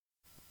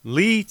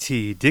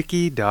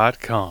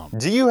LeeTDickey.com.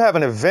 Do you have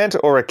an event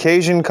or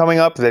occasion coming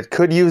up that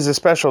could use a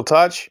special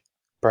touch?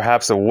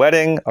 Perhaps a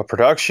wedding, a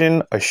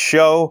production, a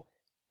show?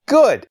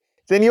 Good!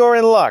 Then you're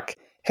in luck.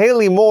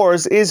 Haley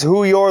Moores is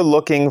who you're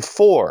looking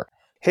for.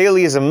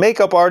 Haley is a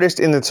makeup artist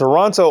in the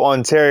Toronto,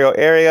 Ontario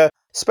area,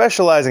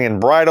 specializing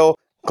in bridal,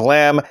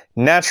 glam,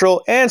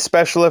 natural, and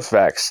special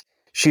effects.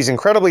 She's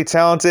incredibly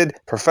talented,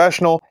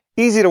 professional,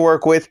 easy to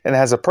work with, and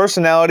has a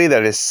personality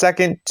that is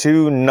second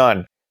to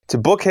none. To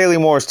book Haley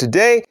Moores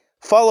today,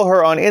 follow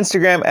her on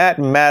Instagram at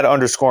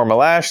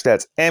mad_milash,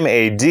 that's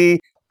MAD_MILASH,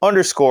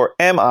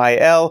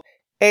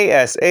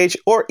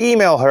 or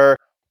email her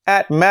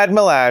at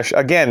madmilash,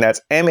 again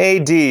that's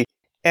MADMILASH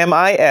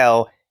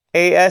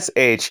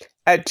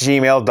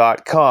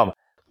 @gmail.com.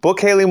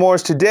 Book Haley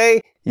Moores today,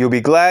 you'll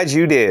be glad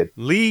you did.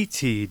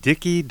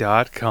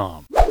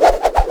 LeeTDickey.com.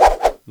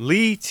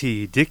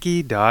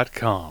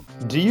 LeeTDickey.com.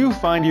 Do you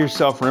find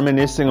yourself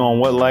reminiscing on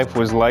what life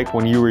was like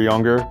when you were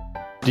younger?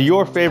 Do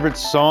your favorite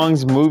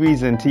songs,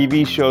 movies, and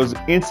TV shows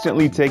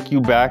instantly take you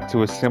back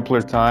to a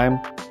simpler time?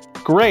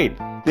 Great!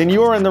 Then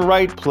you're in the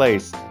right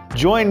place.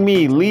 Join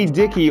me, Lee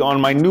Dickey, on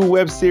my new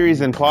web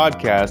series and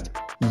podcast,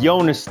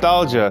 Yo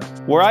Nostalgia,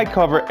 where I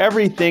cover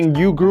everything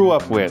you grew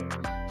up with.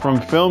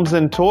 From films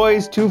and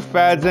toys to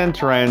fads and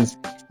trends,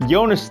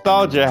 Yo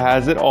Nostalgia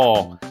has it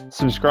all.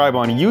 Subscribe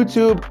on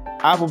YouTube,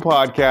 Apple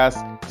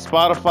Podcasts,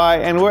 Spotify,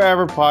 and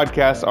wherever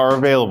podcasts are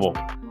available.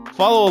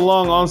 Follow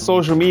along on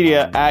social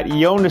media at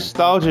Yo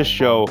Nostalgia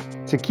Show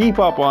to keep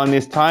up on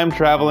this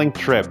time-traveling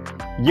trip.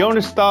 Yo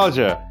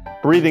Nostalgia,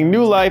 breathing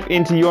new life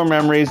into your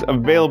memories,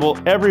 available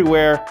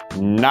everywhere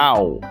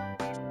now.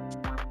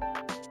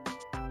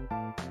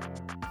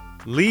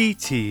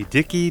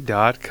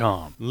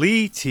 LeeTDickey.com.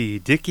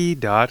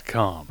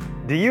 LeeTDickey.com.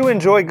 Do you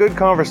enjoy good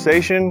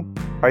conversation?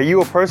 Are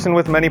you a person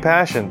with many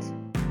passions?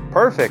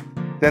 Perfect.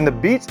 Then the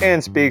Beats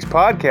and Speaks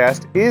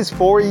podcast is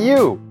for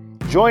you.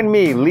 Join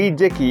me, Lee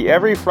Dickey,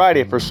 every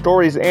Friday for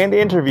stories and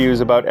interviews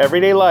about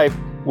everyday life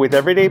with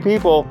everyday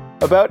people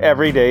about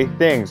everyday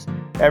things.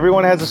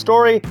 Everyone has a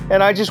story,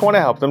 and I just want to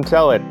help them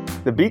tell it.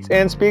 The Beats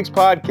and Speaks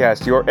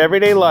podcast, your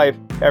everyday life,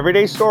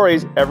 everyday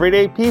stories,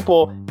 everyday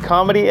people,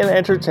 comedy and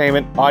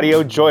entertainment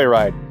audio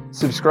joyride.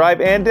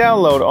 Subscribe and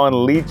download on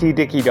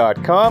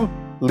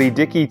LeeTDickey.com, Lee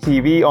Dickey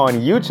TV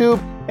on YouTube,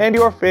 and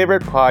your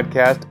favorite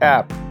podcast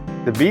app.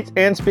 The Beats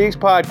and Speaks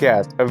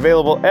podcast,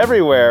 available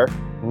everywhere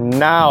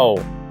now.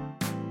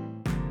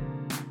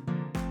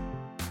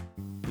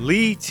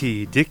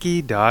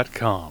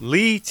 LeeTDickey.com.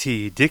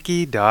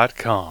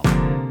 LeeTDickey.com.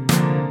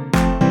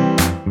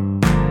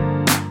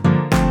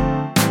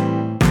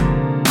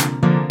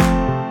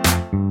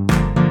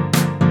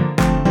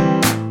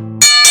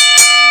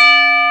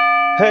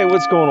 Hey,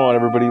 what's going on,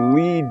 everybody?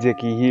 Lee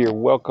Dickey here.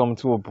 Welcome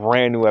to a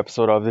brand new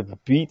episode of the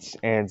Beats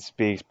and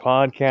Speaks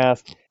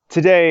podcast.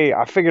 Today,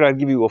 I figured I'd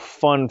give you a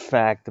fun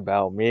fact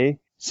about me,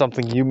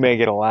 something you may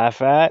get a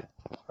laugh at,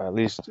 or at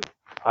least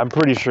I'm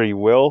pretty sure you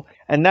will,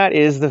 and that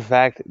is the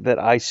fact that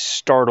I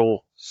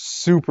startle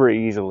super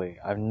easily.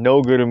 I'm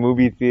no good in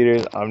movie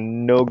theaters.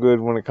 I'm no good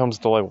when it comes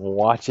to like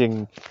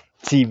watching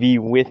TV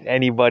with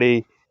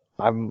anybody.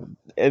 And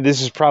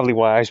this is probably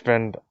why I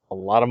spend a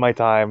lot of my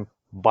time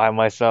by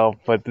myself,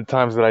 but the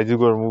times that I do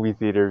go to movie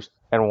theaters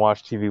and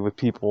watch TV with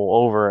people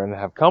over and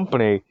have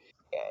company,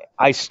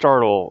 I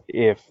startle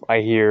if I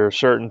hear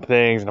certain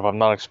things and if I'm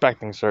not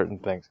expecting certain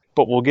things.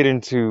 But we'll get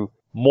into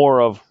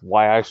more of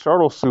why I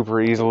startle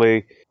super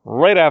easily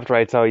right after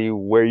I tell you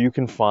where you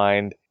can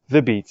find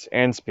the Beats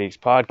and Speaks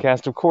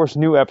podcast. Of course,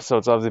 new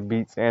episodes of the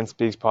Beats and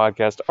Speaks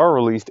podcast are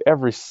released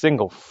every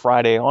single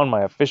Friday on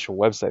my official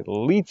website,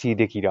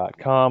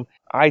 LeeTDickey.com,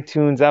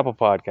 iTunes, Apple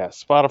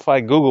Podcasts,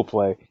 Spotify, Google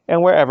Play,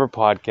 and wherever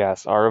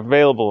podcasts are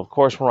available. Of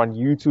course, we're on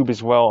YouTube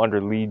as well under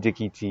Lee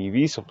Dickey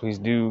TV, so please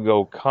do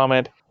go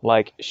comment,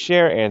 like,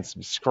 share, and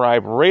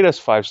subscribe. Rate us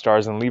 5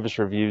 stars and leave us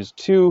reviews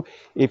too,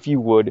 if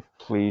you would,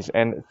 please.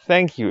 And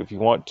thank you. If you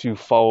want to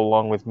follow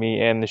along with me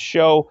and the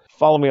show,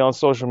 follow me on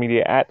social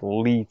media at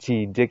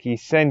LeeTDickey.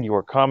 Send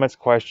your comments,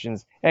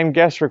 questions, and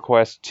guest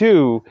requests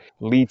to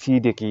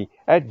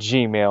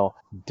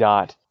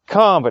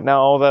LeeTDickey@gmail.com. But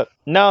now that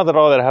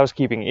all that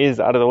housekeeping is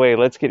out of the way,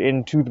 let's get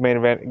into the main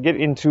event, get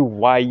into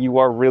why you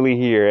are really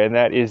here, and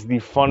that is the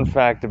fun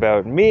fact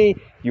about me,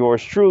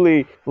 yours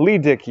truly, Lee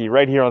Dickey,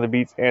 right here on the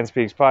Beats and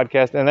Speaks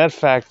podcast. And that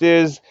fact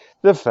is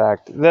the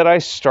fact that I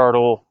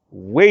startle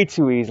way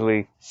too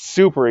easily,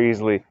 super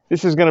easily.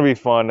 This is going to be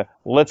fun.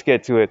 Let's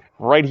get to it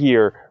right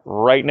here,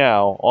 right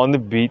now on the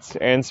Beats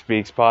and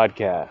Speaks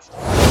podcast.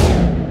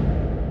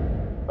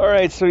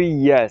 Alright, so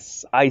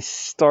yes, I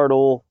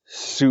startle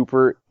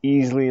super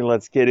easily.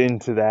 Let's get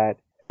into that.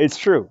 It's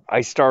true.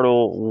 I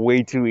startle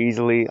way too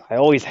easily. I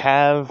always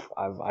have.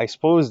 I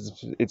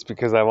suppose it's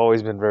because I've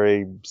always been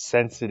very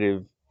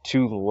sensitive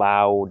to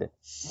loud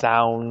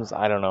sounds.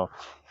 I don't know.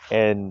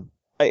 And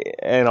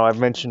I've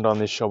mentioned on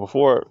this show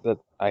before that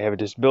I have a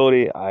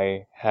disability.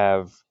 I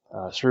have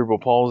cerebral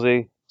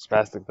palsy,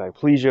 spastic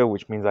diplegia,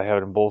 which means I have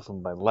it in both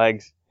of my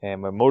legs.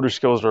 And my motor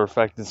skills are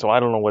affected, so I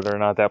don't know whether or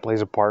not that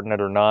plays a part in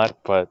it or not.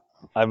 But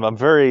I'm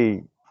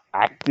very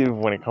active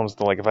when it comes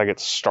to like if I get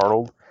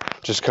startled.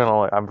 Just kind of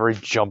like I'm very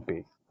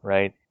jumpy,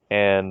 right?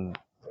 And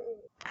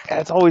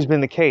that's always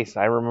been the case.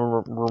 I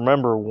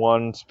remember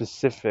one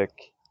specific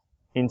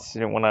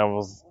incident when I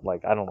was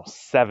like I don't know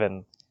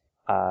 7.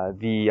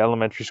 The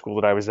elementary school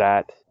that I was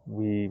at,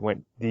 we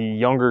went the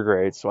younger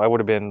grades, so I would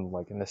have been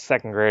like in the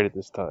 2nd grade at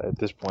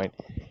this point.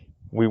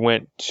 We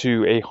went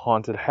to a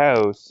haunted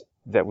house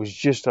that was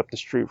just up the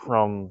street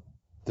from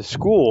the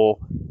school,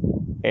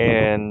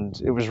 and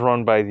it was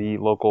run by the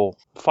local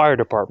fire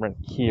department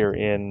here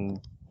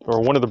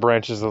or one of the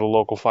branches of the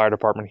local fire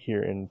department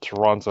here in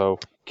Toronto,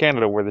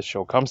 Canada, where this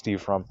show comes to you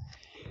from.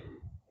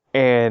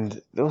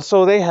 And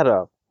so they had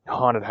a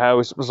haunted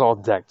house. It was all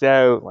decked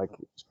out, like it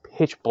was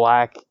pitch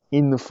black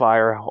in the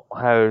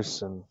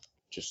firehouse, and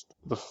just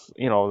the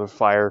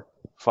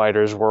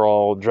firefighters were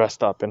all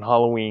dressed up in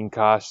Halloween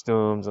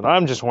costumes, and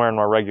I'm just wearing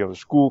my regular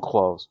school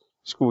clothes,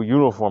 school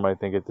uniform, I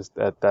think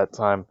at that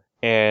time.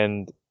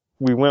 And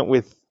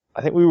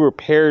I think we were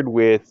paired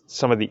with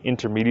some of the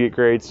intermediate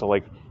grades, so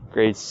like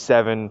grades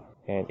 7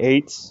 and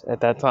 8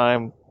 at that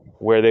time,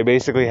 where they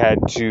basically had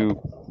to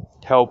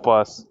help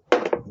us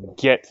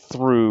get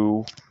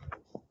through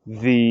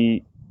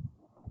the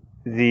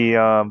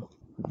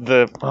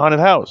haunted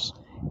house.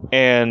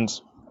 And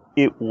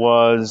it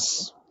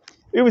was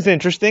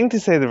interesting to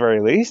say the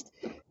very least.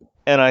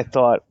 And I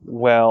thought,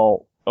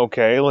 well,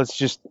 okay, let's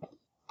just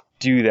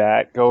do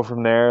that, go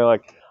from there.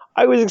 Like,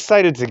 I was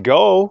excited to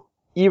go,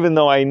 even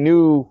though I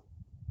knew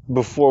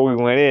before we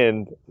went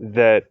in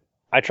that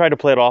I tried to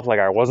play it off like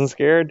I wasn't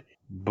scared.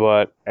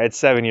 But at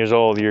 7 years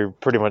old, you're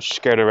pretty much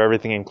scared of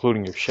everything,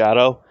 including your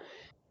shadow.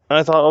 And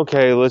I thought,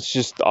 okay,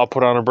 I'll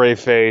put on a brave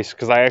face,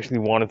 because I actually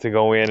wanted to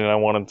go in and I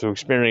wanted to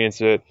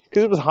experience it.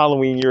 Because it was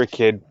Halloween, you're a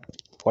kid,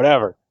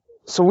 whatever.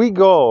 So we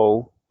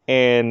go,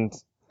 and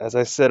as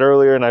I said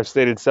earlier, and I've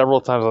stated several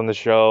times on the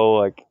show,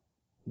 like,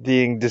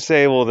 being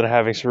disabled and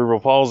having cerebral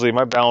palsy,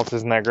 my balance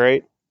isn't that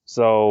great.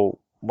 So,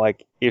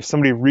 like, if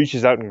somebody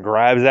reaches out and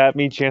grabs at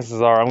me,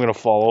 chances are I'm going to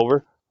fall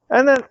over.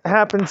 And that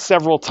happened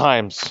several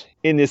times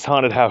in this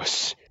haunted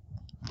house.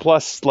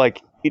 Plus,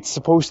 like, it's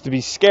supposed to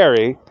be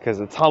scary because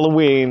it's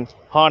Halloween,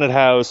 haunted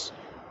house,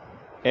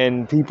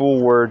 and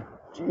people were,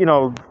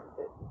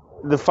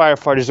 the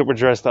firefighters that were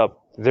dressed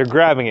up, they're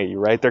grabbing at you,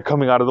 right? They're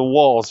coming out of the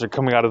walls, they're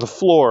coming out of the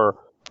floor,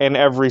 and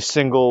every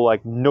single,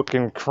 like, nook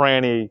and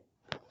cranny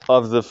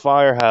of the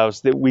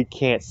firehouse that we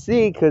can't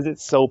see because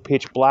it's so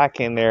pitch black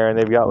in there, and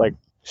they've got, like,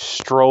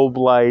 strobe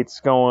lights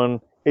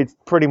going. It's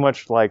pretty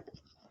much like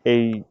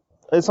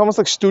it's almost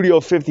like Studio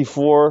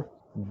 54,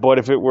 but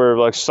if it were,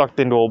 like,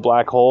 sucked into a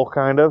black hole,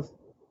 kind of,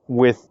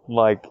 with,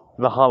 like,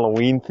 the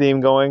Halloween theme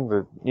going,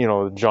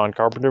 the John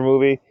Carpenter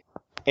movie.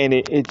 And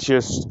it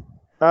just,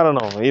 I don't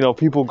know,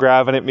 people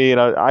grabbing at me, and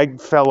I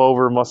fell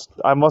over,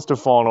 I must have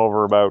fallen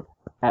over about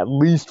at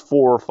least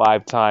 4 or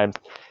 5 times.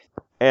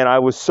 And I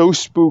was so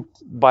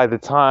spooked by the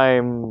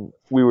time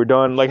we were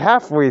done, like,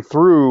 halfway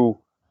through,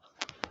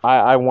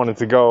 I wanted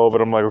to go,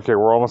 but I'm like, okay,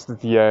 we're almost at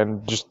the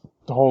end, just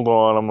hold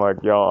on. I'm like,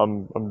 yo,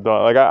 I'm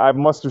done. Like, I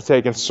must have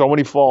taken so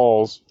many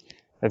falls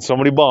and so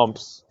many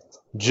bumps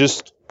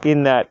just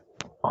in that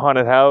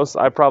haunted house.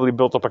 I probably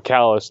built up a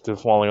callus to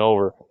falling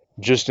over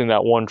just in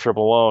that one trip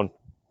alone.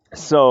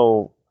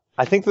 So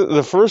I think that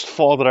the first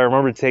fall that I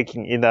remember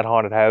taking in that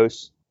haunted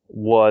house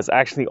was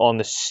actually on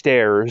the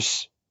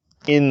stairs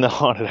in the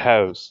haunted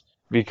house,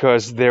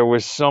 because there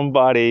was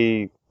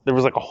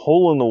like a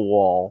hole in the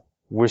wall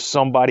where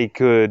somebody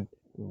could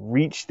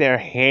reach their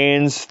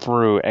hands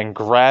through and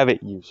grab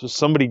at you. So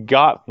somebody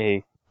got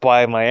me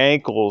by my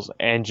ankles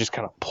and just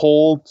kind of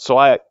pulled. So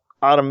I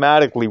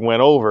automatically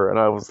went over, and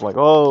I was like,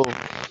 oh,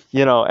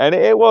 and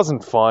it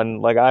wasn't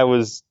fun. Like, I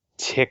was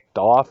ticked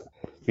off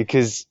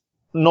because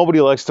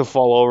nobody likes to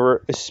fall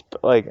over.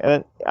 Like,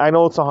 and I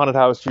know it's a haunted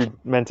house, you're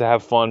meant to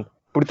have fun,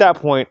 but at that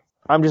point,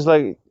 I'm just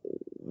like,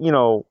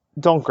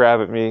 don't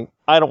grab at me.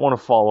 I don't want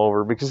to fall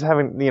over, because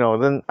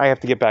then I have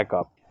to get back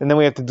up, and then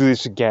we have to do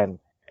this again.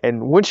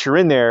 And once you're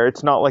in there,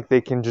 it's not like they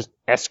can just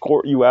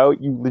escort you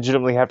out. You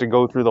legitimately have to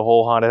go through the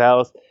whole haunted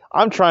house.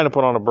 I'm trying to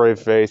put on a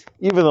brave face,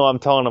 even though I'm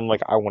telling them,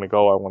 like, I want to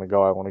go, I want to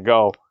go, I want to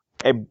go.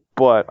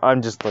 But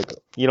I'm just like,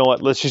 you know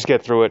what, let's just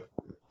get through it.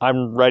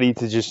 I'm ready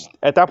to just,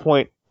 at that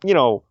point,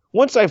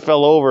 once I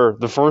fell over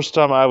the first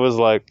time, I was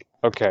like,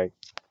 okay,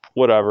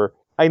 whatever.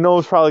 I know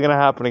it's probably going to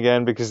happen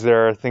again, because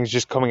there are things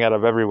just coming out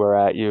of everywhere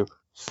at you.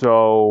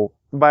 So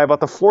by about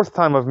the 4th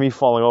time of me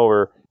falling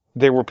over,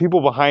 there were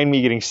people behind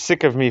me getting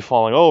sick of me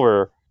falling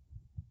over,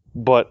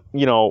 but,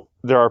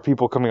 there are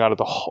people coming out of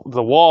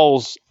the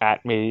walls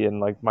at me, and,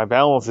 like, my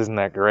balance isn't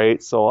that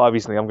great, so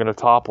obviously I'm going to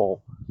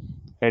topple.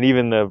 And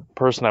even the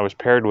person I was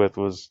paired with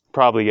was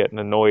probably getting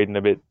annoyed and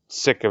a bit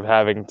sick of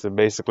having to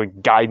basically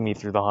guide me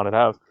through the haunted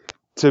house.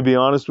 To be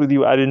honest with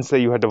you, I didn't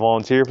say you had to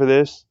volunteer for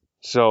this,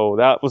 so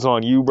that was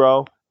on you,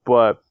 bro.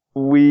 But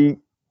we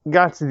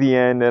got to the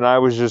end, and I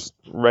was just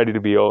ready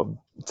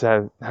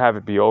to have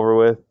it be over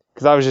with.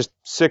 Because I was just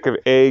sick of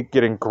A,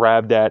 getting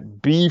grabbed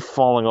at, B,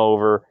 falling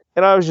over,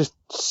 and I was just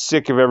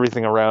sick of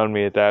everything around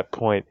me at that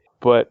point.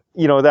 But,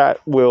 that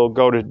will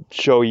go to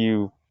show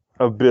you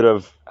a bit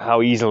of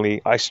how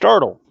easily I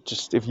startle.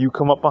 Just if you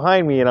come up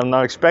behind me and I'm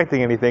not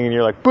expecting anything and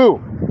you're like,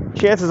 boo,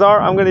 chances are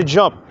I'm going to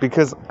jump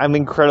because I'm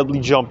incredibly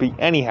jumpy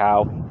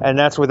anyhow, and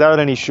that's without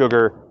any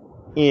sugar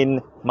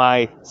in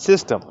my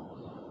system.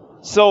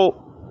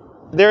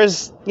 So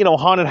there's,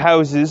 haunted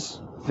houses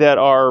that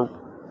are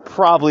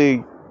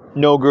probably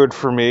no good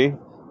for me,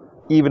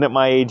 even at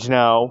my age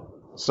now,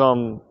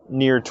 some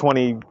near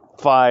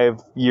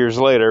 25 years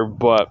later,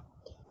 but,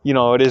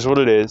 it is what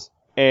it is.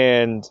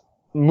 And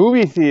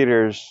movie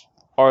theaters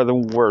are the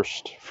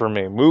worst for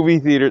me. Movie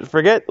theaters,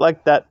 forget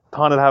like that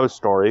haunted house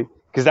story,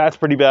 because that's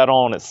pretty bad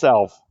all in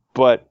itself,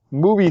 but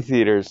movie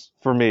theaters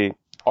for me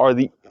are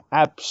the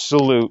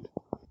absolute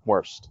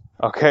worst,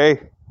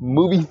 okay?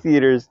 Movie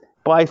theaters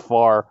by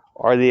far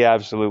are the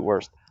absolute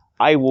worst.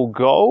 I'll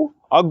go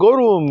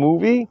to a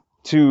movie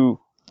to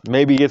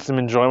maybe get some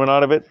enjoyment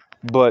out of it,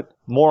 but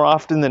more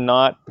often than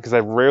not, because I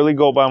rarely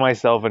go by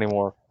myself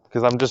anymore,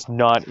 because I'm just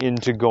not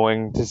into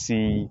going to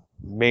see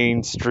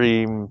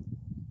mainstream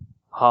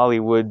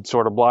Hollywood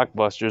sort of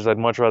blockbusters. I'd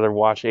much rather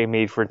watch a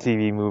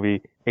made-for-TV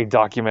movie, a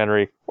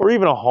documentary, or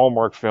even a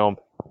Hallmark film,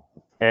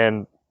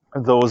 and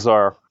those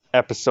are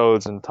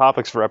episodes and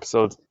topics for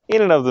episodes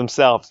in and of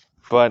themselves.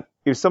 But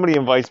if somebody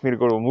invites me to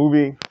go to a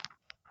movie,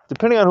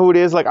 depending on who it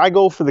is, like I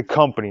go for the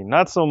company,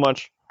 not so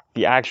much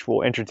the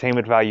actual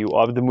entertainment value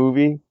of the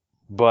movie,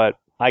 but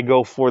I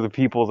go for the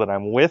people that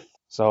I'm with.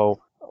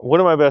 So one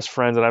of my best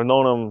friends, and I've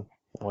known him,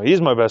 well,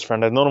 he's my best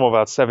friend. I've known him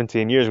about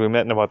 17 years. We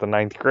met in about the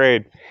 9th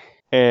grade,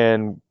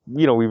 and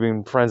we've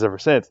been friends ever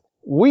since.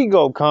 We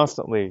go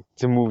constantly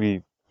to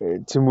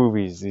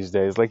movies these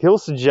days. Like he'll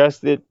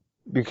suggest it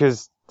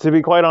because, to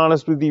be quite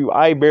honest with you,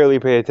 I barely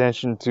pay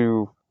attention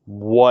to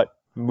what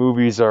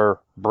movies are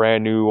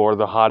brand new or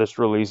the hottest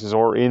releases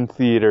or in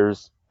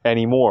theaters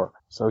anymore.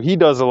 So he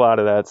does a lot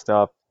of that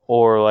stuff.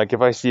 Or like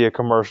if I see a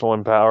commercial or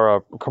a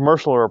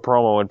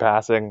promo in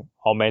passing,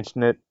 I'll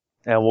mention it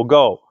and we'll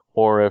go.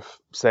 Or if,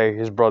 say,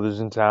 his brother's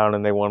in town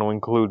and they want to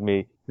include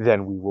me,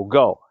 then we will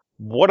go.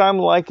 What I'm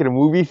like at a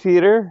movie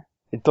theater,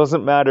 it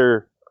doesn't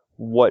matter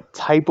what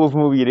type of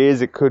movie it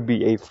is. It could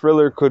be a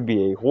thriller, could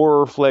be a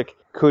horror flick,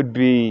 could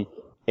be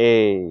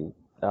a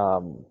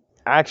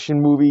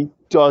action movie,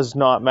 does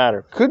not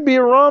matter. Could be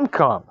a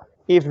rom-com.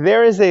 If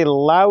there is a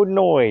loud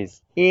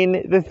noise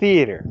in the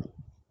theater,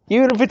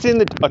 even if it's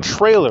in a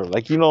trailer,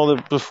 like,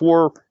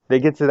 before they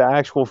get to the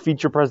actual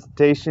feature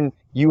presentation,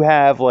 you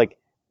have like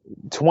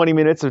 20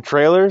 minutes of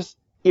trailers.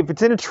 If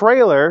it's in a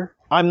trailer,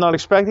 I'm not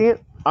expecting it.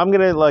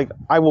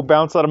 I will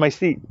bounce out of my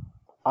seat.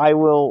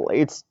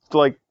 It's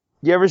like,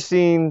 you ever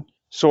seen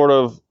sort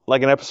of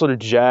like an episode of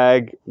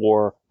Jag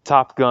or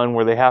Top Gun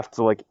where they have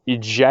to like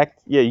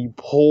eject? Yeah, you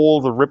pull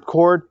the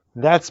ripcord.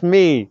 That's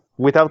me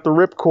without the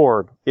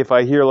ripcord. If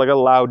I hear like a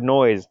loud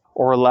noise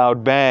or a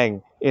loud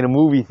bang in a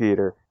movie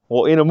theater,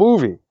 well, in a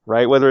movie,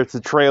 right? Whether it's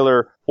a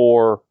trailer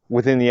or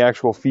within the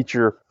actual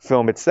feature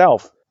film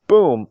itself,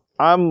 boom,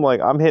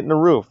 I'm hitting the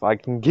roof. I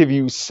can give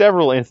you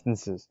several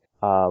instances.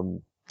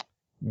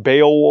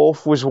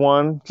 Beowulf was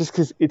one, just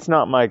because it's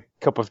not my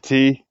cup of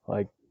tea.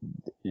 Like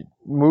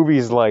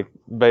movies like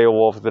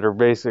Beowulf that are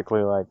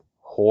basically like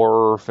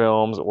horror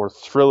films or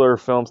thriller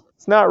films,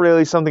 it's not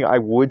really something I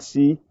would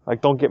see.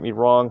 Like, don't get me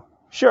wrong.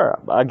 Sure,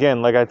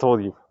 again, like I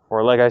told you,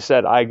 or like I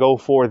said, I go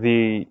for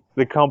the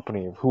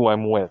company of who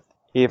I'm with.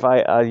 If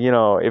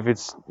if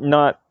it's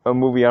not a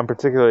movie I'm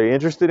particularly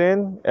interested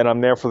in and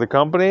I'm there for the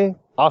company,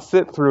 I'll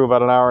sit through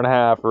about an hour and a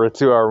half or a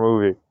 2-hour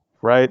movie,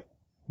 right?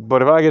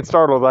 But if I get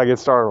startled, I get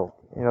startled.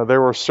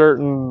 There were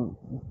certain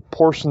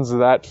portions of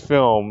that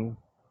film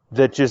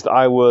that just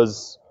I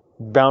was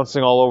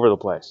bouncing all over the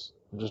place.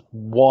 Just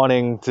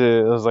wanting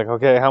to, I was like,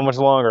 okay, how much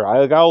longer?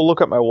 I'll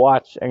look at my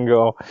watch and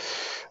go,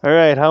 all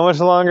right, how much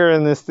longer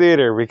in this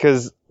theater?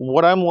 Because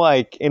what I'm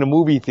like in a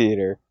movie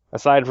theater,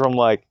 aside from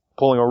like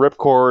pulling a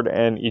ripcord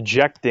and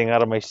ejecting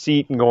out of my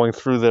seat and going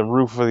through the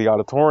roof of the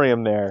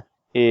auditorium there,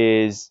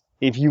 is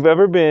if you've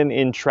ever been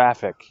in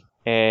traffic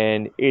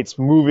and it's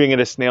moving at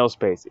a snail's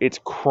pace, it's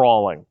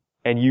crawling,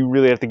 and you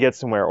really have to get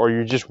somewhere, or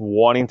you're just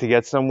wanting to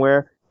get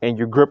somewhere, and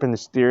you're gripping the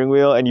steering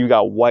wheel and you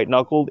got white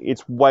knuckled,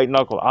 it's white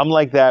knuckled. I'm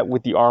like that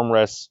with the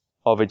armrests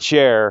of a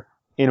chair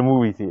in a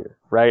movie theater,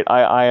 right?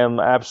 I am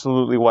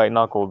absolutely white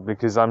knuckled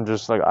because I'm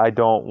just like,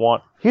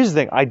 here's the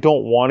thing, I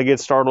don't want to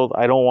get startled,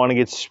 I don't want to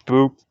get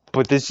spooked,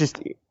 but that's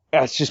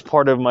just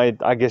part of my,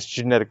 I guess,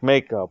 genetic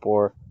makeup,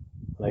 or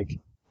like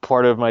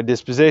part of my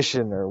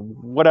disposition, or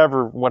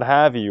whatever, what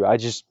have you.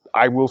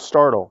 I will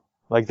startle.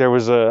 Like there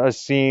was a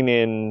scene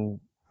in,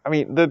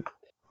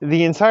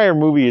 the entire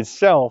movie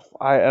itself,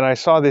 I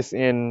saw this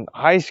in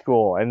high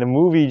school, and the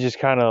movie just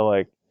kind of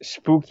like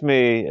spooked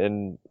me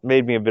and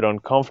made me a bit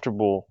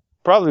uncomfortable.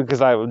 Probably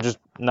because I was just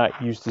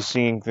not used to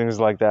seeing things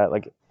like that.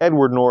 Like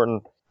Edward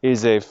Norton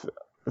is a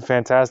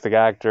fantastic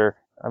actor.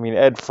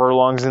 Ed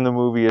Furlong's in the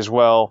movie as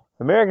well.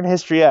 American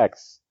History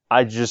X,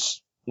 I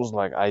just was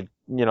like,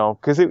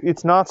 because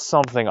it's not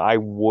something I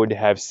would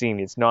have seen.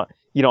 It's not,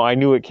 I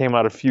knew it came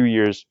out a few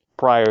years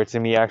prior to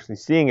me actually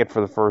seeing it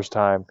for the first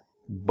time,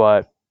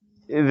 but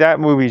that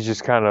movie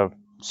just kind of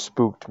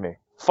spooked me.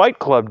 Fight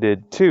Club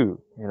did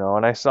too,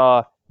 and I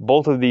saw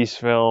both of these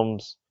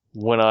films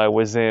when I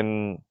was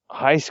in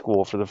high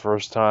school for the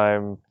first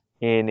time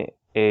in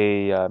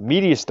a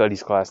media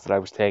studies class that I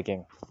was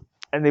taking.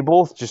 And they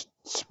both just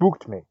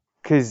spooked me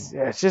because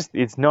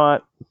it's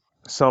not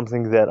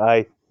something that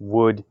I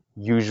would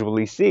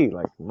usually see.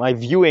 Like my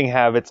viewing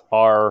habits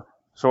are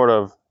sort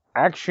of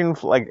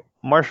like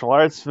martial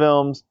arts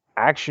films,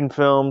 action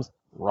films,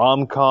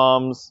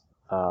 rom-coms,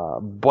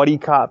 buddy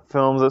cop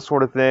films, that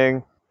sort of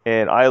thing.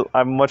 And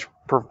I much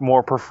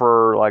more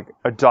prefer like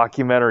a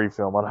documentary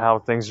film on how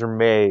things are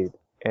made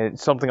and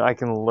it's something I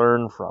can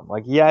learn from.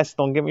 Like, yes,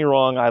 don't get me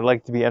wrong, I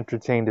like to be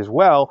entertained as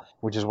well,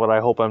 which is what I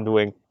hope I'm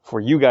doing for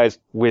you guys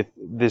with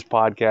this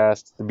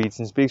podcast, the Beats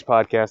and Speaks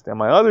podcast, and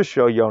my other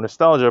show, Yo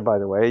Nostalgia, by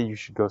the way. You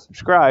should go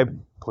subscribe.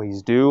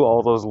 Please do.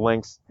 All those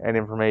links and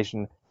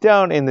information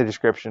down in the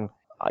description.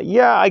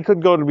 Yeah, I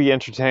could go to be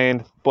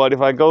entertained, but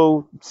if I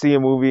go see a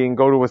movie and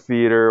go to a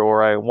theater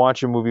or I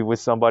watch a movie with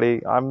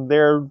somebody, I'm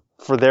there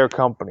for their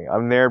company.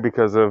 I'm there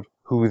because of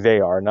who they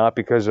are, not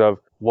because of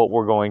what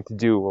we're going to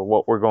do or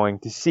what we're going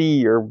to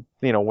see or,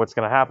 what's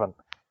going to happen.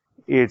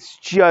 It's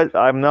just,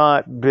 I'm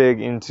not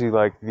big into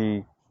like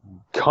the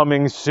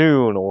coming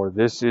soon or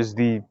this is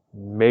the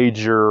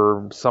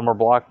major summer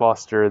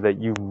blockbuster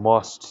that you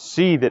must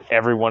see that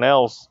everyone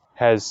else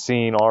has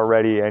seen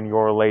already and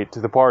you're late to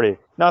the party.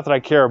 Not that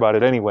I care about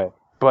it anyway,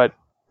 but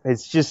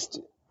it's just,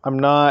 I'm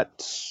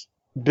not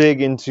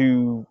big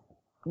into,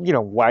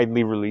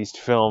 widely released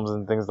films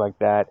and things like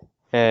that.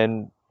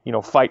 And,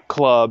 Fight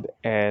Club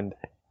and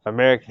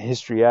American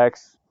History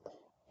X,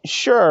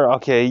 sure,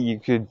 okay, you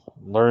could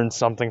learn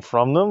something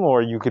from them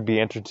or you could be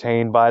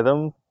entertained by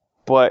them.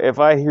 But if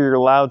I hear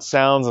loud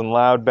sounds and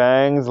loud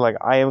bangs, like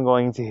I am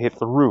going to hit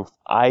the roof.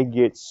 I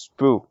get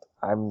spooked.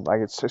 I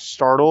get so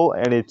startled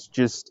and it's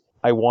just,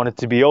 I want it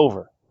to be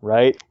over,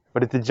 right?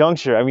 But at the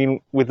juncture, I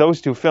mean, with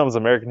those two films,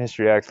 American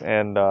History X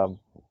and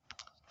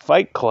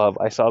Fight Club,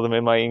 I saw them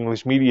in my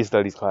English media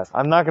studies class.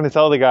 I'm not going to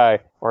tell the guy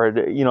or,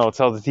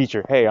 tell the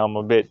teacher, hey, I'm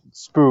a bit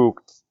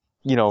spooked.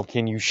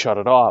 Can you shut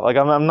it off? Like,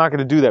 I'm not going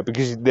to do that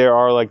because there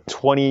are like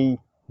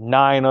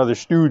 29 other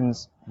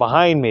students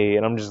behind me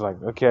and I'm just like,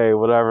 okay,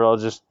 whatever.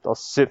 I'll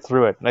sit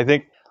through it. And I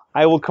think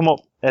I will come up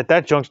at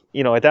that junction,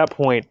 at that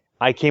point,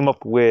 I came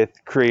up with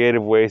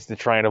creative ways to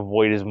try and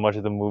avoid as much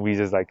of the movies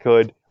as I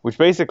could, which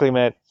basically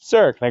meant,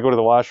 sir, can I go to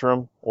the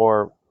washroom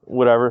or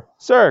whatever?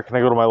 Sir, can I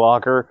go to my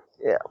locker?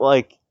 Yeah,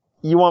 like,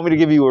 you want me to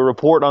give you a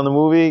report on the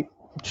movie?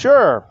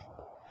 Sure.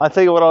 I'll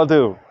tell you what I'll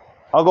do.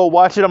 I'll go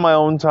watch it on my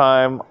own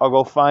time. I'll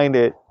go find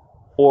it.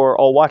 Or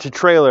I'll watch a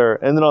trailer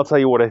and then I'll tell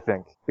you what I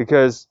think.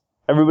 Because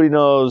everybody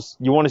knows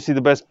you want to see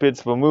the best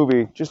bits of a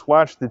movie, just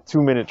watch the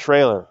 2-minute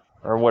trailer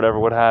or whatever,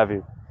 what have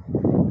you.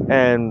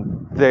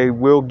 And they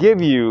will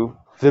give you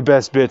the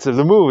best bits of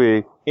the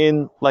movie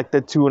in like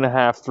the 2.5,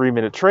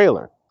 3-minute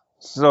trailer.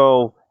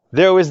 So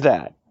there was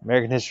that.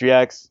 American History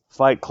X,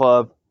 Fight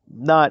Club,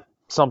 not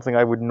something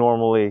I would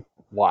normally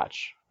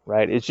watch,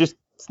 right? It's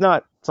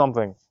not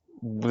something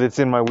that's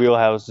in my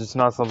wheelhouse. It's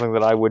not something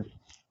that I would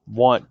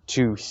want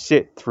to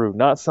sit through.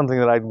 Not something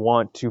that I'd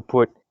want to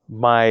put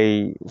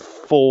my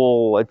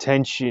full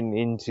attention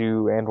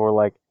into and or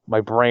like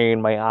my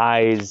brain, my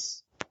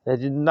eyes.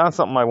 It's not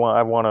something I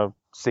want to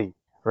see,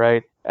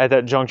 right? At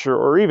that juncture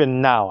or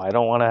even now, I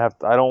don't want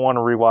to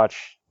rewatch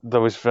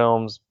those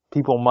films.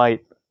 People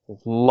might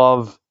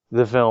love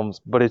the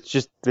films, but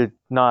it's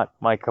not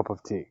my cup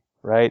of tea,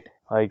 right?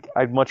 Like,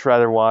 I'd much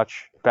rather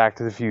watch Back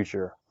to the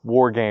Future,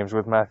 War Games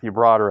with Matthew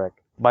Broderick.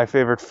 My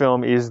favorite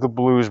film is The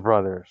Blues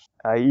Brothers.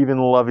 I even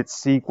love its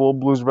sequel,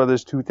 Blues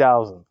Brothers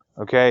 2000,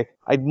 okay?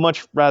 I'd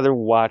much rather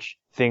watch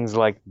things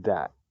like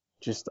that.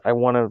 I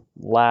want to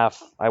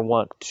laugh. I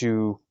want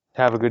to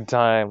have a good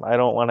time. I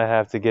don't want to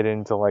have to get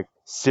into, like,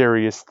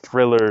 serious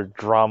thriller,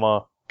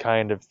 drama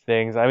kind of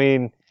things. I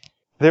mean,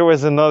 there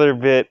was another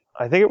bit,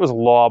 I think it was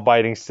Law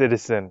Abiding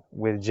Citizen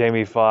with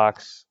Jamie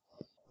Foxx,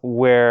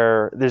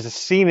 where there's a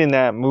scene in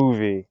that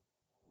movie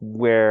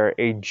where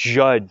a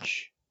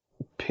judge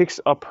picks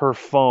up her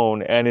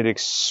phone and it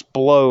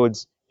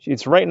explodes.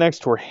 It's right next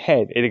to her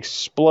head. It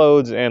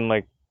explodes and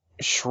like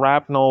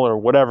shrapnel or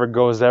whatever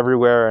goes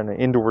everywhere and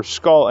into her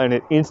skull and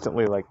it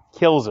instantly like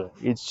kills her.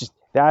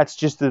 That's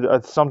just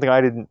something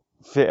I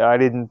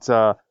didn't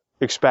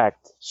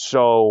expect.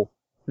 So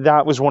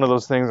that was one of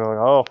those things. I'm like,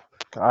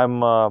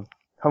 oh,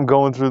 I'm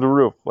going through the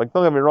roof. Like,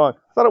 don't get me wrong.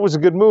 I thought it was a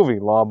good movie,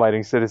 Law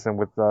Abiding Citizen,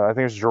 with I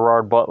think it's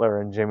Gerard Butler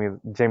and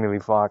Jamie Lee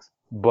Foxx.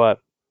 But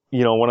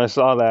when I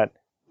saw that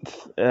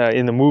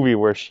in the movie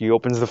where she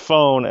opens the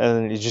phone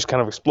and it just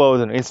kind of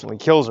explodes and instantly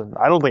kills her,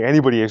 I don't think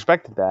anybody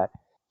expected that.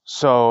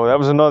 So that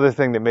was another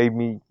thing that made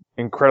me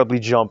incredibly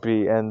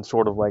jumpy and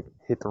sort of like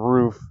hit the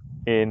roof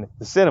in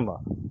the cinema.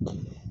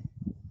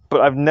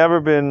 But I've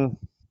never been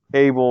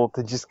able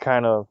to just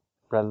kind of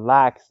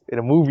relax in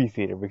a movie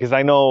theater because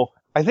I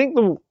think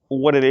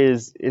what it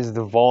is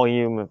the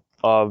volume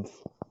of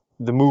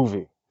the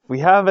movie. We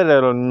have it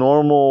at a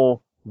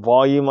normal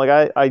volume.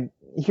 Like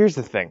here's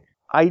the thing.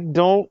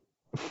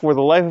 For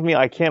the life of me,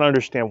 I can't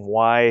understand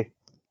why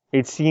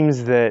it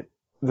seems that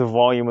the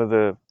volume of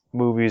the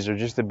movies are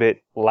just a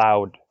bit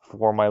loud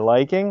for my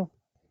liking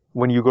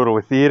when you go to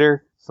a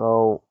theater.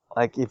 So,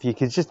 like, if you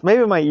could just,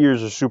 maybe my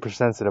ears are super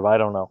sensitive, I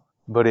don't know.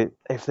 But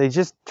if they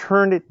just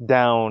turned it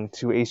down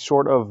to a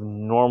sort of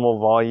normal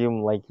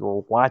volume, like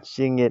you're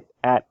watching it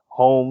at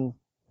home,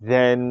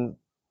 then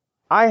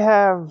I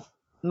have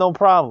no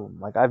problem.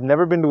 Like, I've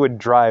never been to a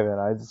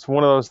drive-in. It's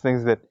one of those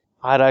things that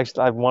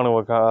I'd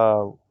want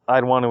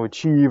to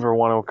achieve or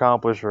want to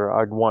accomplish or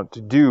I'd want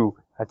to do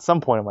at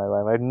some point in my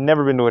life. I've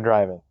never been to a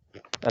drive-in.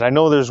 And I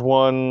know there's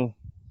one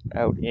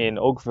out in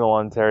Oakville,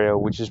 Ontario,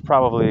 which is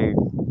probably,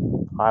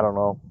 I don't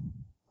know,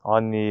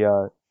 on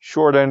the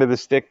short end of the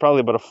stick,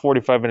 probably about a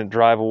 45-minute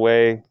drive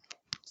away.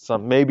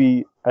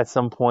 Maybe at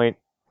some point,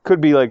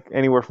 could be like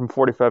anywhere from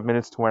 45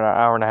 minutes to an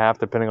hour and a half,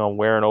 depending on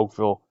where in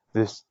Oakville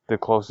the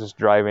closest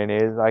drive-in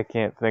is. I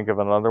can't think of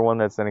another one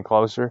that's any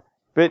closer.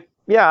 But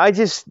yeah, I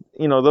just,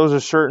 those are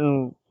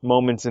certain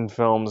moments in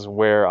films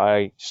where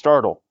I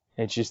startle.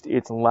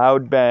 It's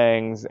loud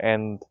bangs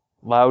and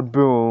loud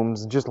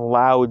booms, just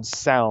loud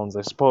sounds.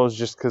 I suppose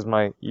just because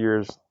my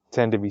ears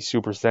tend to be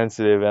super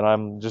sensitive and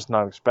I'm just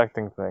not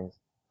expecting things.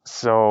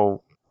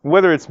 So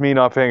whether it's me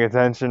not paying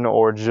attention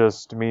or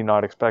just me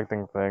not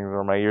expecting things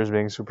or my ears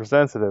being super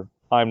sensitive,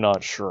 I'm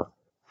not sure.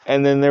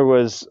 And then there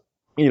was,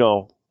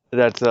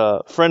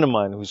 that friend of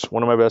mine who's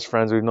one of my best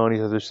friends. We've known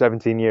each other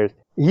 17 years.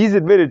 He's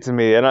admitted to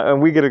me,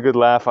 and we get a good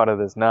laugh out of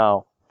this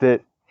now,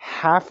 that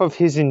half of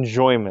his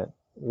enjoyment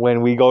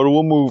when we go to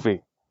a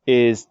movie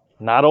is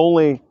not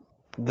only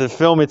the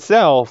film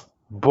itself,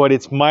 but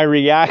it's my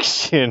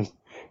reaction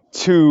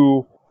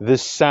to the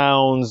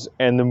sounds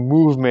and the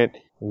movement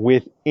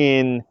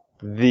within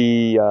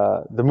the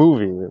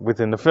movie,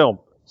 within the film.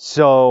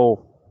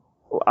 So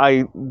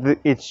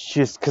it's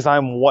just because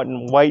I'm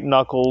white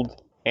knuckled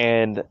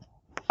and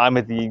I'm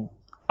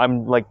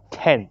like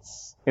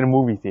tense in a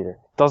movie theater.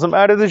 Doesn't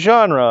matter the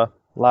genre.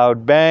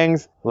 Loud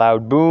bangs,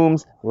 loud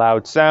booms,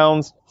 loud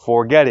sounds.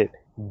 Forget it.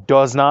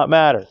 Does not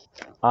matter.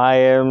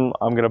 I'm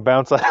gonna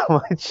bounce out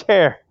of my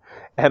chair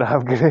and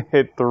I'm gonna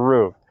hit the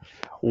roof.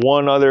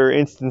 One other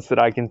instance that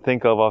I can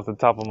think of off the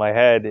top of my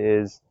head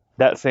is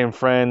that same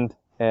friend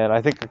and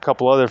I think a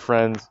couple other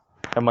friends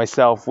and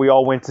myself. We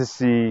all went to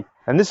see,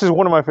 and this is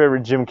one of my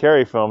favorite Jim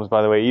Carrey films,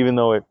 by the way, even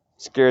though it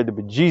scared the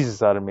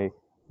bejesus out of me.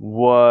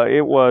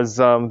 It was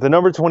The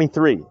Number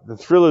 23, the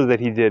thriller that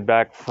he did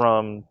back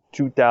from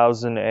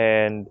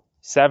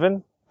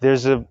 2007.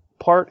 There's a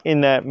part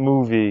in that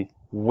movie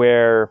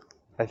where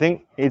I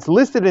think it's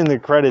listed in the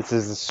credits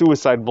as the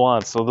suicide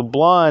blonde. So the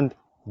blonde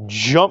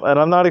and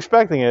I'm not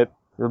expecting it,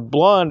 the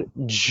blonde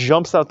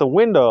jumps out the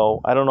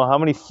window. I don't know how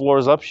many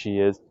floors up she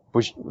is,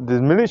 but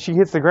the minute she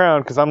hits the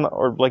ground,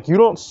 you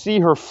don't see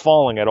her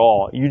falling at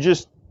all. I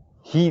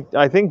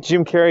think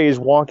Jim Carrey is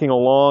walking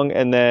along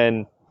and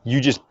then you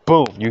just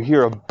boom. You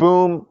hear a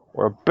boom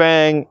or a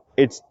bang.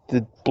 It's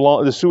the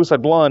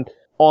suicide blonde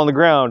on the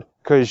ground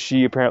because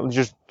she apparently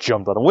just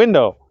jumped out a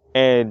window.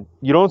 And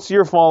you don't see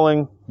her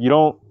falling. You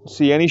don't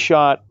see any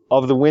shot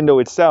of the window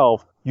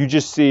itself. You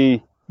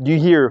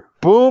hear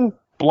boom,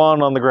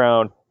 blonde on the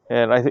ground.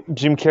 And I think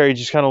Jim Carrey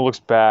just kind of looks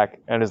back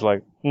and is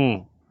like,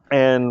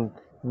 And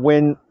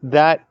when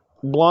that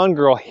blonde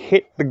girl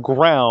hit the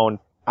ground,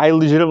 I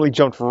legitimately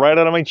jumped right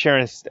out of my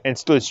chair and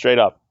stood straight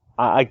up.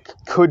 I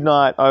could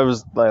not, I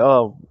was like,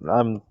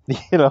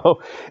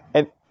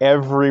 and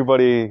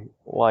everybody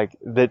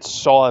that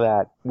saw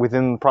that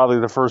within probably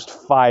the first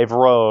 5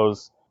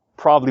 rows,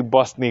 probably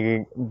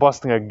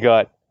busting a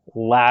gut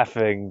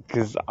laughing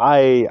because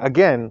I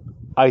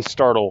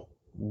startle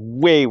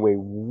way, way,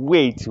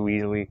 way too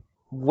easily.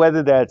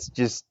 Whether that's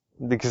just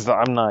because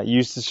I'm not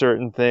used to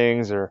certain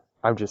things or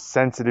I'm just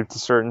sensitive to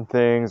certain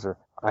things or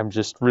I'm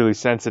just really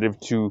sensitive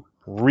to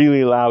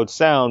really loud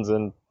sounds.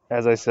 And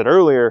as I said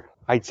earlier,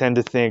 I tend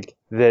to think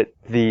that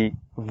the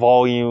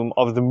volume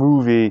of the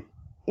movie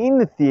in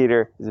the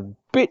theater is a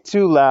bit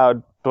too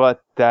loud,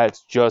 but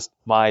that's just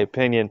my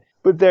opinion.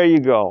 But there you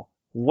go.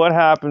 What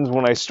happens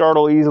when I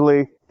startle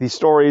easily? The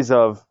stories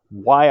of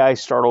why I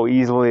startle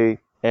easily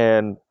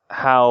and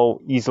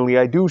how easily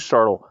I do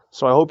startle.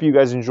 So I hope you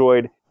guys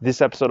enjoyed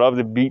this episode of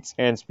the Beats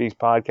and Speaks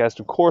podcast.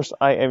 Of course,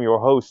 I am your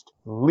host,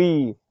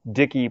 Lee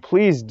Dickey.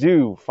 Please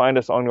do find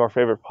us on your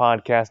favorite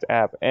podcast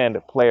app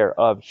and player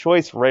of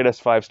choice. Rate us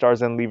 5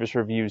 stars and leave us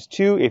reviews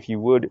too, if you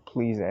would,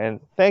 please and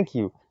thank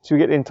you. To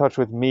get in touch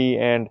with me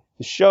and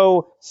the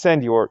show,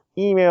 send your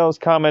emails,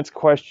 comments,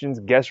 questions,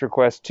 guest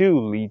requests to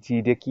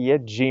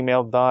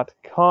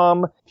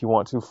leetdickey@gmail.com. If you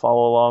want to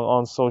follow along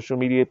on social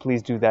media,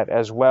 please do that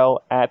as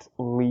well, at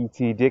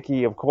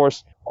leetdickey. Of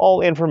course,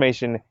 all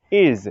information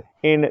is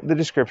in the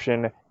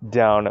description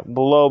down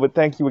below. But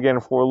thank you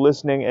again for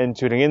listening and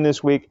tuning in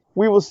this week.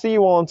 We will see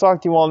you all and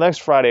talk to you all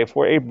next Friday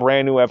for a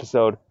brand new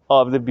episode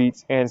of the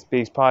Beats and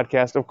Speaks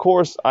podcast. Of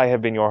course, I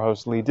have been your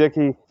host, Lee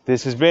Dickey.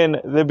 This has been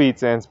the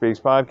Beats and Speaks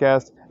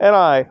podcast, and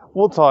I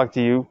will talk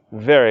to you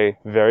very,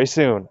 very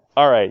soon.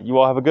 All right, you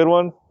all have a good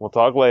one. We'll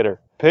talk later.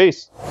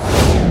 Peace.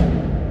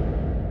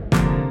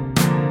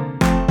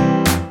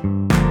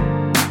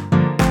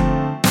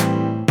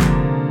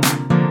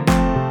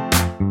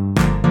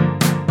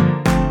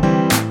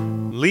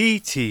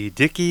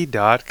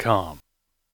 LeeTDickey.com.